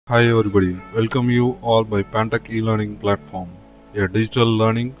Hi everybody, welcome you all by Pantech e-learning platform, a digital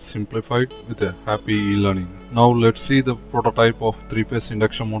learning simplified with a happy e-learning. Now let's see the prototype of 3-phase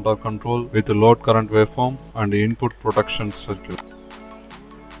induction motor control with a load current waveform and input protection circuit.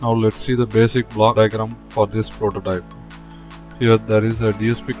 Now let's see the basic block diagram for this prototype. Here there is a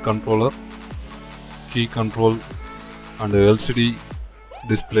DSP controller, key control and a LCD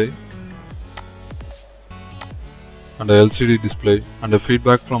display and a LCD display and a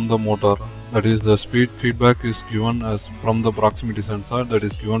feedback from the motor, that is the speed feedback is given as from the proximity sensor that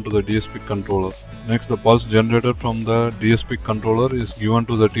is given to the DSP controller. Next, the pulse generated from the DSP controller is given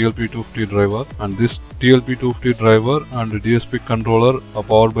to the TLP250 driver, and this TLP250 driver and the DSP controller are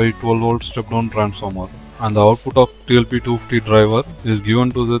powered by 12 volt step down transformer, and the output of TLP250 driver is given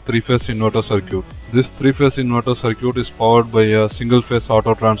to the 3-phase inverter circuit. This 3-phase inverter circuit is powered by a single-phase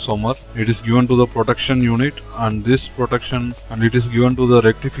auto transformer. It is given to the protection unit, and this protection and it is given to the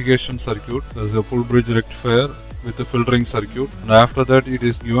rectification circuit. There is a full bridge rectifier with a filtering circuit, and after that it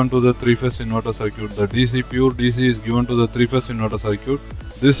is given to the 3-phase inverter circuit. The DC pure DC is given to the 3-phase inverter circuit.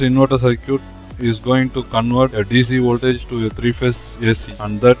 This inverter circuit is going to convert a DC voltage to a 3-phase AC,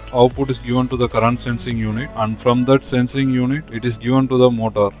 and that output is given to the current sensing unit, and from that sensing unit it is given to the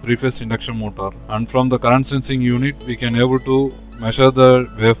motor, 3-phase induction motor, and from the current sensing unit we can able to measure the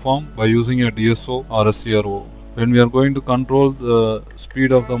waveform by using a DSO or a CRO. When we are going to control the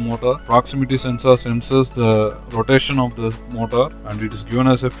speed of the motor, proximity sensor senses the rotation of the motor and it is given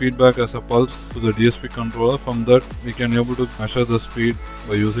as a feedback as a pulse to the DSP controller. From that we can able to measure the speed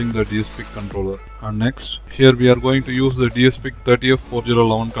by using the DSP controller. And next, here we are going to use the DSP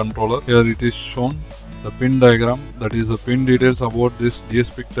 30F4011 controller. Here it is shown the pin diagram, that is the pin details about this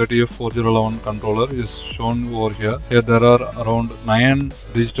DSP 30F4011 controller is shown over here. Here there are around 9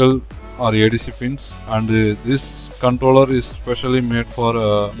 digital or ADC pins, and this controller is specially made for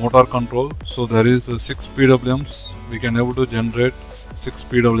motor control. So there is 6 PWMs. We can able to generate 6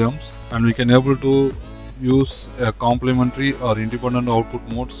 PWMs, and we can able to use a complementary or independent output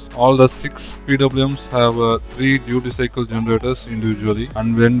modes. All the 6 PWMs have 3 duty cycle generators individually,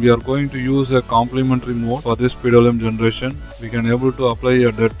 and when we are going to use a complementary mode for this PWM generation, we can able to apply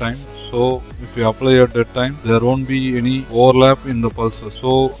at that time. So if we apply at that time, there won't be any overlap in the pulses.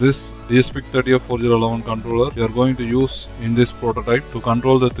 So this DSP 30F4011 controller we are going to use in this prototype to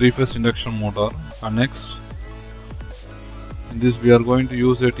control the 3-phase induction motor. And next, in this we are going to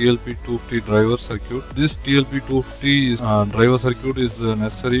use a TLP250 driver circuit. This TLP250 driver circuit is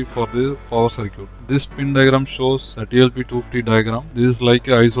necessary for the power circuit. This pin diagram shows the TLP250 diagram. This is like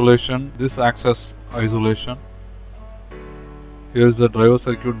a isolation. This acts as isolation. Here is the driver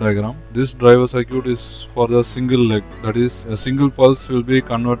circuit diagram. This driver circuit is for the single leg, that is a single pulse will be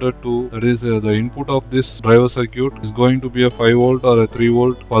converted to, that is the input of this driver circuit is going to be a 5 volt or a 3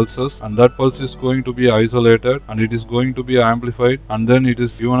 volt pulses, and that pulse is going to be isolated and it is going to be amplified, and then it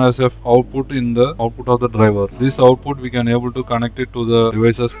is given as a output in the output of the driver. This output we can able to connect it to the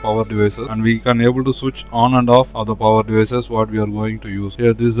devices, power devices, and we can able to switch on and off of the power devices what we are going to use.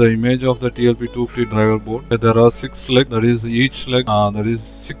 Here this is the image of the TLP250 driver board. Here there are 6 legs, that is each leg that is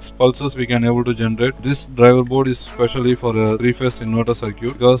 6 pulses we can able to generate. This driver board is specially for a 3-phase inverter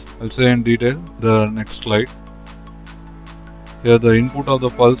circuit, because I'll say in detail the next slide. Here the input of the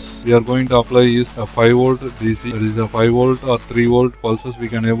pulse we are going to apply is a 5 volt DC, that is a 5 volt or 3 volt pulses we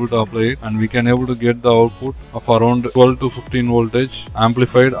can able to apply it, and we can able to get the output of around 12 to 15 voltage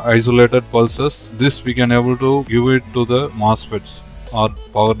amplified isolated pulses. This we can able to give it to the MOSFETs or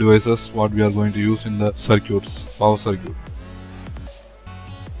power devices what we are going to use in the circuits, power circuit.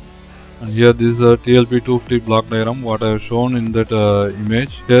 And here this is a TLP250 block diagram what I have shown in that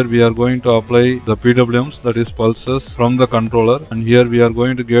image. Here we are going to apply the PWMs, that is pulses, from the controller, and here we are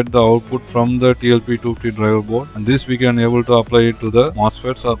going to get the output from the TLP250 driver board, and this we can able to apply it to the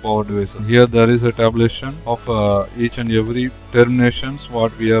MOSFETs or power devices. Here there is a tabulation of each and every terminations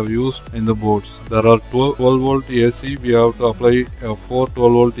what we have used in the boards. There are 12 volt AC, we have to apply 4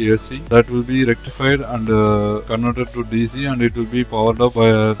 12 volt AC, that will be rectified and converted to DC, and it will be powered up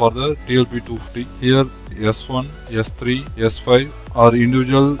by, for the TLP250. Here S1, S3, S5 are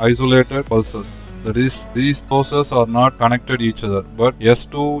individual isolated pulses. That is, these sources are not connected each other, but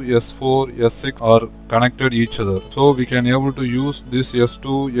S2, S4, S6 are connected each other. So we can able to use this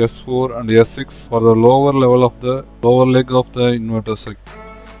S2, S4 and S6 for the lower level of the lower leg of the inverter circuit.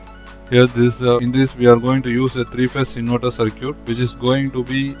 Here in this we are going to use a 3-phase inverter circuit which is going to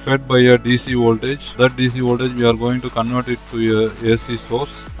be fed by a DC voltage. That DC voltage we are going to convert it to a AC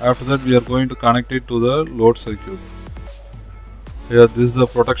source. After that we are going to connect it to the load circuit. Here, this is the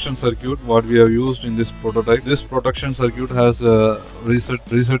protection circuit what we have used in this prototype. This protection circuit has a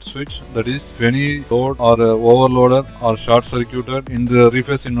reset switch, that is, if any load or overloaded or short circuited in the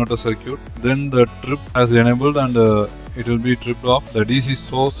 3-phase inverter circuit, then the trip has enabled and it will be tripped off. The DC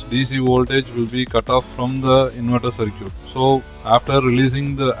source, DC voltage will be cut off from the inverter circuit. So after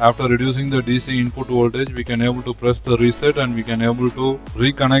reducing the DC input voltage, we can able to press the reset and we can able to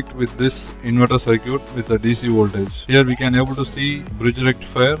reconnect with this inverter circuit with the DC voltage. Here we can able to see bridge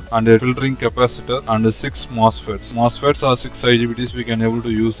rectifier and a filtering capacitor and 6 MOSFETs. MOSFETs are 6 IGBTs. We can able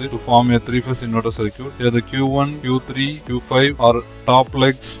to use it to form a 3-phase inverter circuit. Here the Q1, Q3, Q5 are top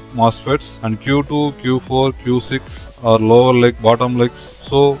legs MOSFETs and Q2, Q4, Q6 are lower leg, bottom legs.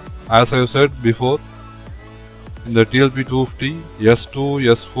 So as I have said before, in the TLP250, S2,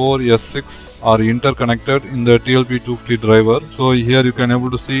 S4, S6 are interconnected in the TLP250 driver. So here you can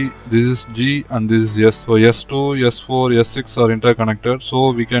able to see this is G and this is S. So S2, S4, S6 are interconnected.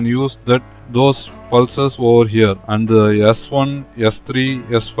 So we can use those pulses over here, and the S1, S3,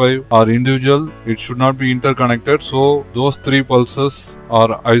 S5 are individual. It should not be interconnected. So those 3 pulses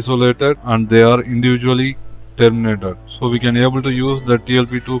are isolated and they are individually terminated. So we can able to use the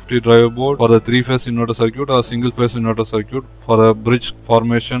TLP250 driver board for the 3-phase inverter circuit or single-phase inverter circuit. For a bridge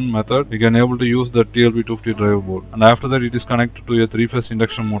formation method, we can able to use the TLP250 driver board, and after that it is connected to a 3-phase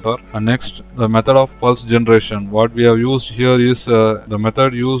induction motor. And next, the method of pulse generation. What we have used here is the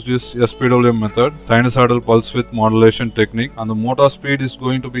method used is SPWM method, sinusoidal pulse width modulation technique, and the motor speed is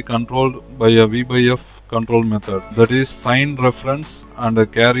going to be controlled by a V/F control method, that is sine reference and a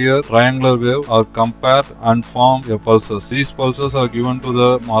carrier triangular wave are compared and form a pulses. These pulses are given to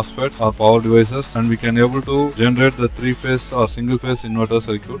the MOSFETs or power devices, and we can able to generate the 3-phase or single-phase inverter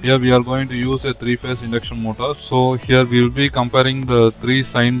circuit. Here we are going to use a 3-phase induction motor. So here we will be comparing the 3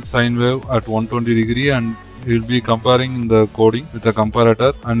 sine wave at 120 degree, and we will be comparing in the coding with a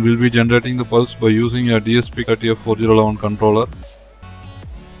comparator, and we will be generating the pulse by using a DSP30F4011 controller.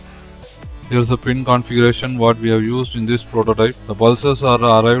 Here's the pin configuration what we have used in this prototype. The pulses are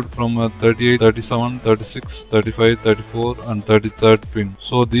arrived from 38, 37, 36, 35, 34 and 33rd pin.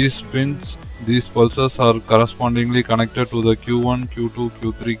 So these pulses are correspondingly connected to the Q1, Q2,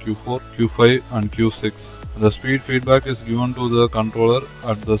 Q3, Q4, Q5 and Q6. The speed feedback is given to the controller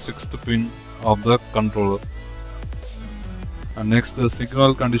at the 6th pin of the controller. And next, the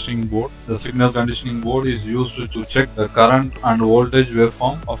signal conditioning board. The signal conditioning board is used to check the current and voltage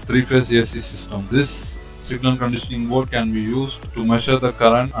waveform of 3-phase AC system. This signal conditioning board can be used to measure the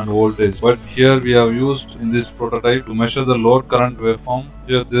current and voltage, but here we have used in this prototype to measure the load current waveform.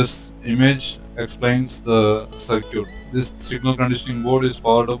 Here this image explains the circuit. This signal conditioning board is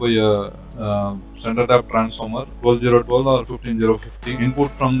powered by a center tap transformer 12012 or 15015.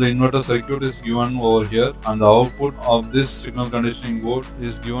 Input from the inverter circuit is given over here, and the output of this signal conditioning board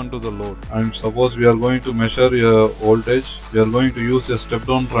is given to the load. And suppose we are going to measure a voltage, we are going to use a step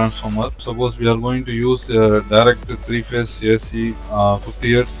down transformer. Suppose we are going to use a direct 3-phase AC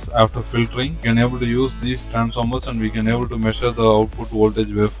 50 Hz after filtering, we can able to use these transformers and we can able to measure the output voltage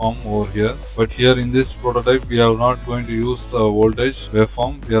waveform over here. But here in this prototype we are not going to use the voltage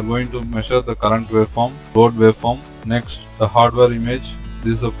waveform, we are going to measure the current waveform, load waveform. Next, the hardware image.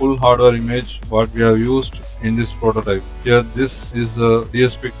 This is the full hardware image what we have used in this prototype. Here this is the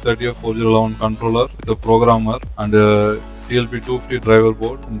DSP30F4011 controller with a programmer and a TLP250 driver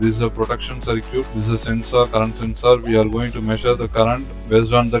board. And this is a protection circuit. This is a sensor, current sensor. We are going to measure the current.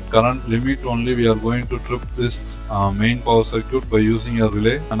 Based on that current limit only, we are going to trip this main power circuit by using a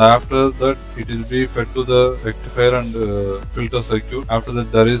relay. And after that, it will be fed to the rectifier and filter circuit. After that,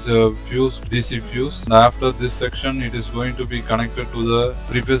 there is a fuse, DC fuse. And after this section, it is going to be connected to the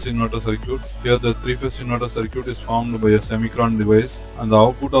 3-phase inverter circuit. Here, the 3-phase inverter circuit is formed by a semicron device. And the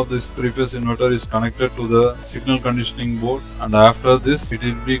output of this 3-phase inverter is connected to the signal conditioning board. And after this, it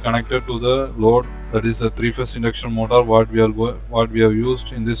will be connected to the load, that is a 3-phase induction motor what we have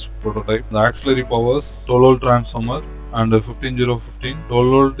used in this prototype. The auxiliary powers 12-volt transformer and 15015.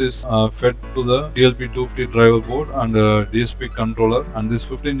 12-volt is fed to the TLP250 driver board and DSP controller, and this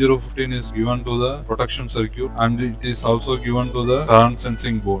 15015 is given to the protection circuit, and it is also given to the current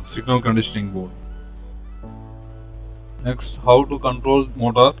sensing board, signal conditioning board. Next, how to control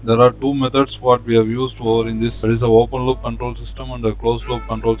motor. There are two methods what we have used over in this. There is a open loop control system and a closed loop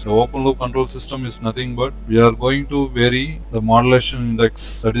control system. The open loop control system is nothing but we are going to vary the modulation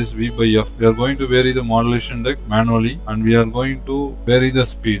index, that is V/F. We are going to vary the modulation index manually, and we are going to vary the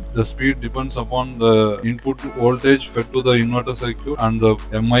speed. The speed depends upon the input voltage fed to the inverter circuit and the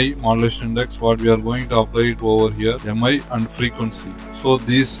MI modulation index what we are going to apply it over here, MI and frequency. So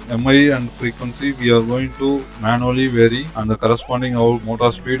these MI and frequency we are going to manually vary, and the corresponding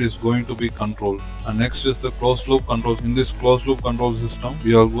motor speed is going to be controlled. And next is the closed loop control. In this closed loop control system,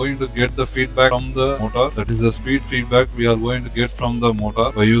 we are going to get the feedback from the motor, that is the speed feedback we are going to get from the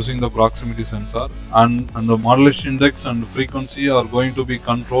motor by using the proximity sensor, and the modulation index and frequency are going to be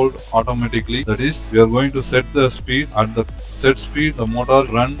controlled automatically. That is, we are going to set the speed. At the set speed, the motor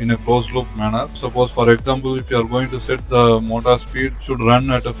run in a closed loop manner. Suppose, for example, if you are going to set the motor speed should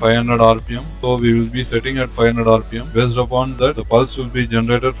run at a 500 RPM, so we will be setting at 500 RPM. Based upon that, the pulse will be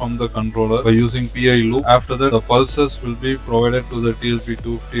generated from the controller by using PI loop. After that, the pulses will be provided to the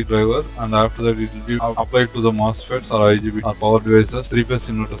TLP250 driver, and after that it will be applied to the MOSFETs or IGBT or power devices, 3-phase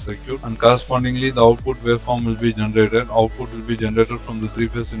inverter circuit, and correspondingly the output waveform will be generated. Output will be generated from the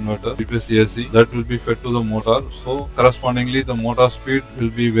 3-phase inverter, 3-phase AC, that will be fed to the motor. So correspondingly the motor speed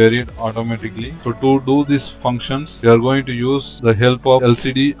will be varied automatically. So to do these functions, we are going to use the help of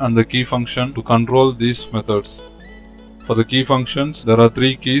LCD and the key function to control these methods. For the key functions, there are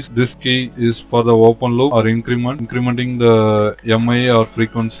 3 keys. This key is for the open loop or incrementing the MI or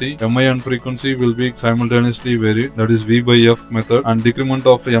frequency. MI and frequency will be simultaneously varied, that is V by F method. And decrement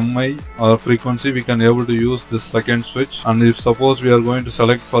of MI or frequency, we can able to use this second switch. And if suppose we are going to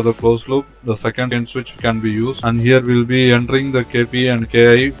select for the closed loop, the second switch can be used. And here we will be entering the KP and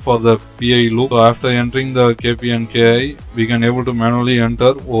KI for the PI loop. So after entering the KP and KI, we can able to manually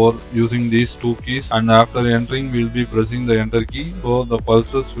enter or using these 2 keys. And after entering, we will be pressing the enter key, so the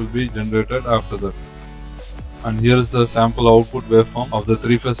pulses will be generated after that. And here is the sample output waveform of the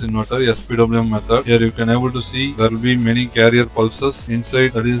 3-phase inverter SPWM method. Here you can able to see there will be many carrier pulses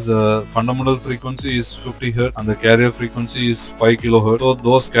inside. That is, the fundamental frequency is 50 Hz and the carrier frequency is 5 kHz. So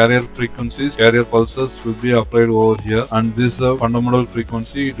those carrier frequencies, carrier pulses will be applied over here, and this is a fundamental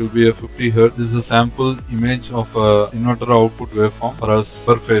frequency, it will be a 50 Hz. This is a sample image of inverter output waveform for us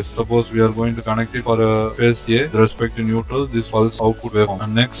per phase. Suppose we are going to connect it for a phase A with respect to neutral, this pulse output waveform.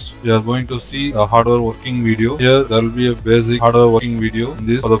 And next we are going to see a hardware working video. Here there will be a basic hardware working video. In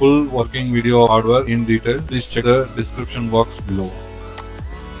this, for the full working video of hardware in detail, please check the description box below.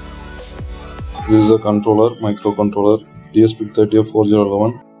 This is a controller, microcontroller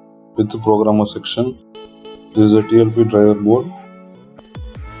DSP-384011 with the programmer section. This is a TLP driver board.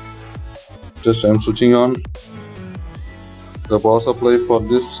 Just I am switching on the power supply for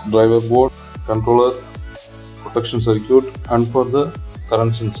this driver board, controller, protection circuit, and for the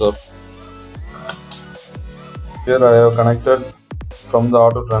current sensor. Here I have connected from the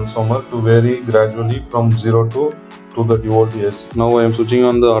auto transformer to vary gradually from 0 to 230 volt AC. Now I am switching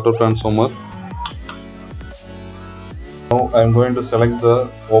on the auto transformer. Now I am going to select the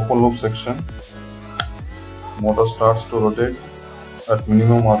open loop section. Motor starts to rotate at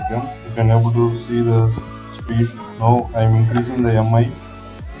minimum RPM. You can able to see the speed. Now I am increasing the MI.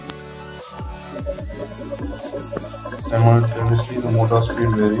 Simultaneously the motor speed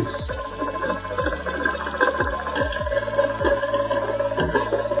varies.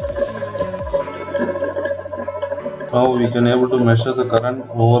 Now we can able to measure the current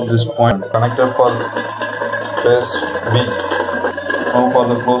over this point. Connected for phase B. Now for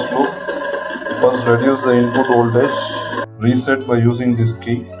the closed loop, first reduce the input voltage. Reset by using this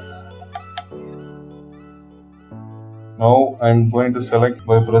key. Now I am going to select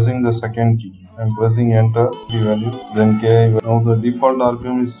by pressing the second key. I am pressing enter, key value, then KI. Now the default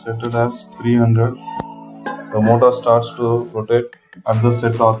RPM is set as 300. The motor starts to rotate at the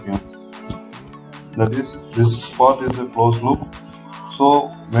set RPM. That is, this part is a closed loop. So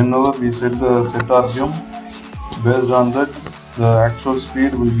whenever we set the set RPM, based on that the actual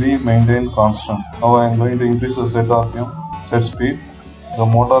speed will be maintained constant. Now I am going to increase the set RPM, set speed. The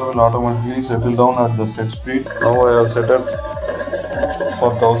motor will automatically settle down at the set speed. Now I have set it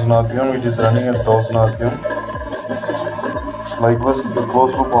for 1000 RPM, it is running at 1000 RPM. Likewise, the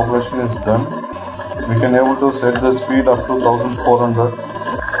closed loop operation is done. We can able to set the speed up to 1400.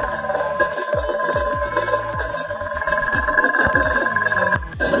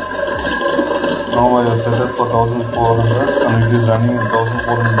 Now I have set it for 1400 and it is running at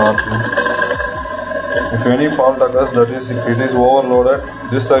 1400 RPM. If any fault occurs, that is if it is overloaded,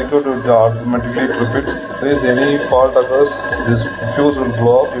 this circuit will automatically trip it. If there is any fault occurs, this fuse will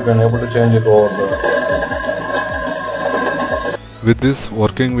blow up, you can able to change it over there. With this,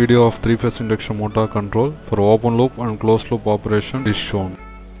 working video of 3-phase induction motor control for open loop and closed loop operation is shown.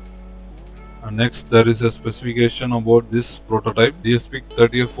 And next there is a specification about this prototype.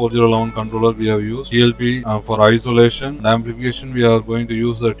 DSP-384011 controller we have used. TLP for isolation and amplification we are going to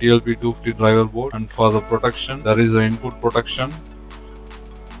use the TLP250 driver board, and for the protection there is the input protection.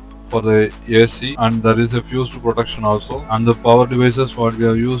 for the AC, and there is a fuse protection also. And the power devices what we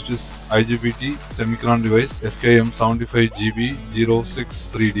have used is IGBT semicron device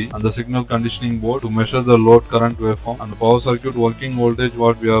SKM75GB063D, and the signal conditioning board to measure the load current waveform. And the power circuit working voltage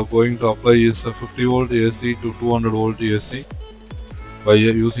what we are going to apply is a 50 volt AC to 200 volt AC. By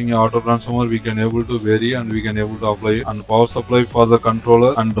using an auto transformer, we can able to vary and we can able to apply it. And power supply for the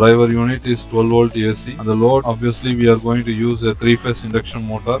controller and driver unit is 12 volt AC. And the load, obviously we are going to use a 3-phase induction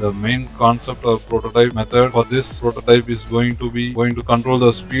motor. The main concept or prototype method for this prototype is going to control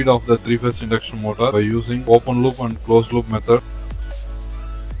the speed of the 3-phase induction motor by using open loop and closed loop method.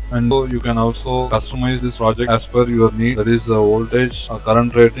 And so you can also customize this project as per your need. That is, the voltage or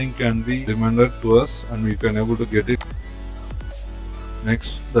current rating can be demanded to us and we can able to get it.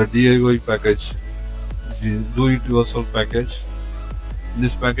 Next, the DIY package, the do-it-yourself package. In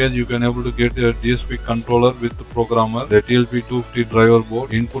this package, you can able to get a DSP controller with the programmer, the TLP250 driver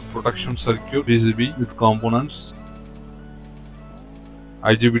board, input protection circuit, PCB with components,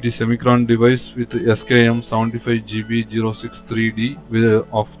 IGBT semicron device with SKM75GB063D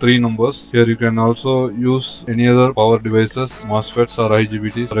of 3 numbers. Here you can also use any other power devices, MOSFETs or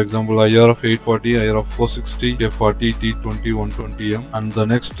IGBTs. For example, IRF 840, IRF 460, F40, T20, 120M. And the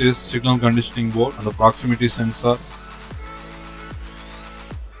next is signal conditioning board and the proximity sensor,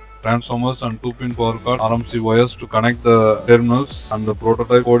 transformers and 2-pin power card, RMC wires to connect the terminals, and the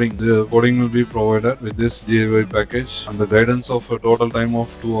prototype coding. The coding will be provided with this DIY package, and the guidance of a total time of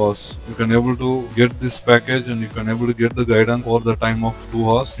 2 hours. You can able to get this package and you can able to get the guidance for the time of 2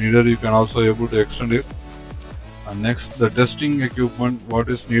 hours. Needed, you can also able to extend it. And next, the testing equipment what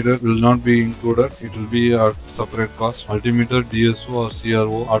is needed will not be included. It will be at separate cost. Multimeter, DSO or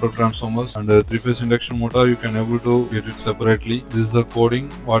CRO, auto transformers, and a 3-phase induction motor you can able to get it separately. This is the coding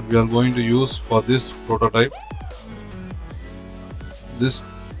what we are going to use for this prototype. This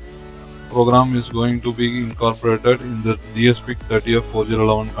program is going to be incorporated in the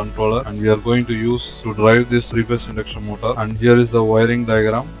DSP30F4011 controller, and we are going to use to drive this 3-phase induction motor. And here is the wiring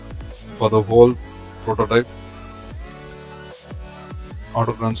diagram for the whole prototype.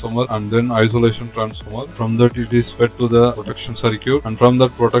 Auto transformer and then isolation transformer. From that it is fed to the protection circuit, and from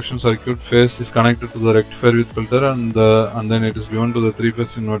that protection circuit phase is connected to the rectifier with filter, and then it is given to the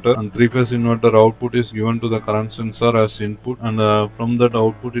 3-phase inverter, and 3-phase inverter output is given to the current sensor as input, and from that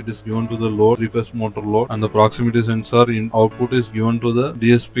output it is given to the load, 3-phase motor load, and the proximity sensor in output is given to the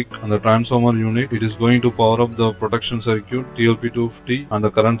DSP and the transformer unit. It is going to power up the protection circuit, TLP250 and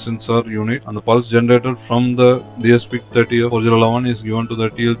the current sensor unit, and the pulse generated from the DSP30F4011 is given to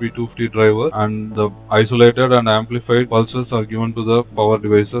the TLP250 driver, and the isolated and amplified pulses are given to the power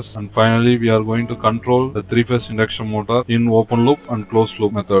devices. And finally, we are going to control the 3-phase induction motor in open loop and closed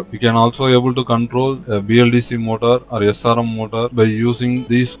loop method. We can also able to control a BLDC motor or SRM motor by using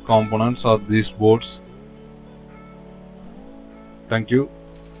these components or these boards. Thank you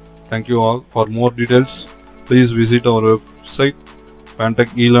all. For more details, please visit our website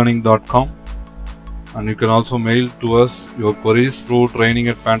pantechelearning.com. And you can also mail to us your queries through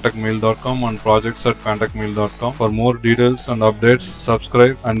training@pantechmail.com and projects@pantechmail.com. For more details and updates,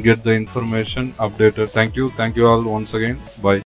 subscribe and get the information updated. Thank you all once again. Bye.